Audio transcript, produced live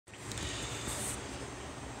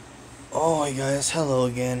Oh hey guys, hello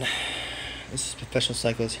again. This is Professional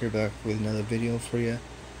Cyclist here back with another video for you.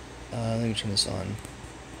 Let me turn this on.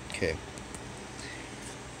 Okay.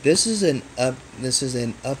 This is an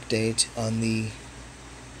update on the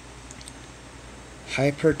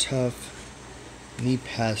Hyper Tough knee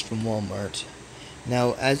pads from Walmart.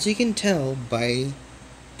 Now, as you can tell by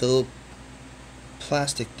the little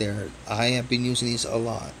plastic there, I have been using these a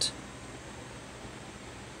lot.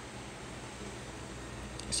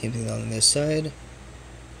 Same thing on this side.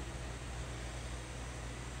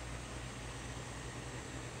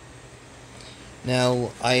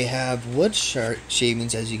 Now I have wood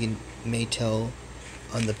shavings, as you may tell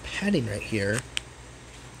on the padding right here,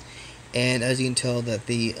 and as you can tell that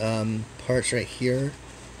the parts right here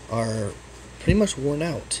are pretty much worn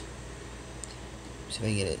out. See if I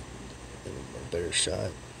can get a better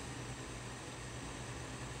shot.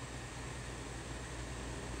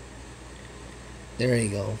 There you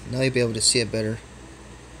go. Now you'll be able to see it better.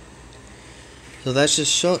 So that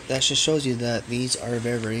just shows you that these are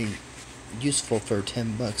very useful for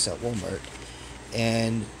 $10 at Walmart.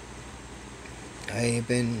 And I've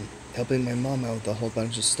been helping my mom out with a whole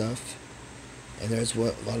bunch of stuff. And there's a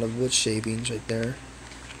lot of wood shavings right there.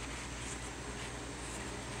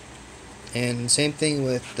 And same thing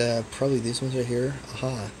with probably these ones right here.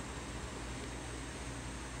 Aha.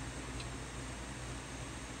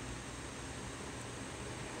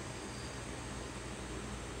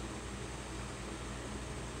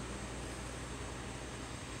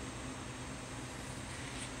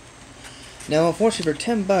 Now, unfortunately, for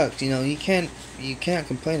 $10, you can't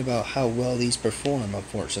complain about how well these perform.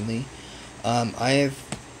 Unfortunately, I've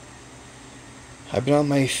been on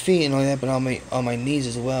my feet and all that, but on my knees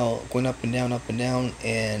as well, going up and down,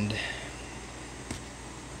 and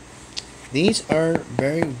these are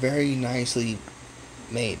very, very nicely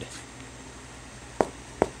made.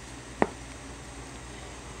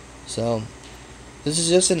 So, this is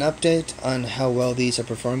just an update on how well these are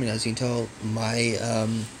performing. As you can tell,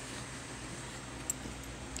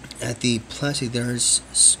 at the plastic, there's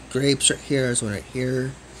scrapes right here, there's one right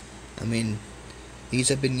here. I mean, these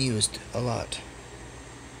have been used a lot.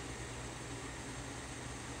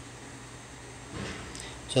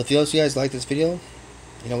 So if you guys like this video,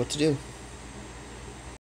 you know what to do.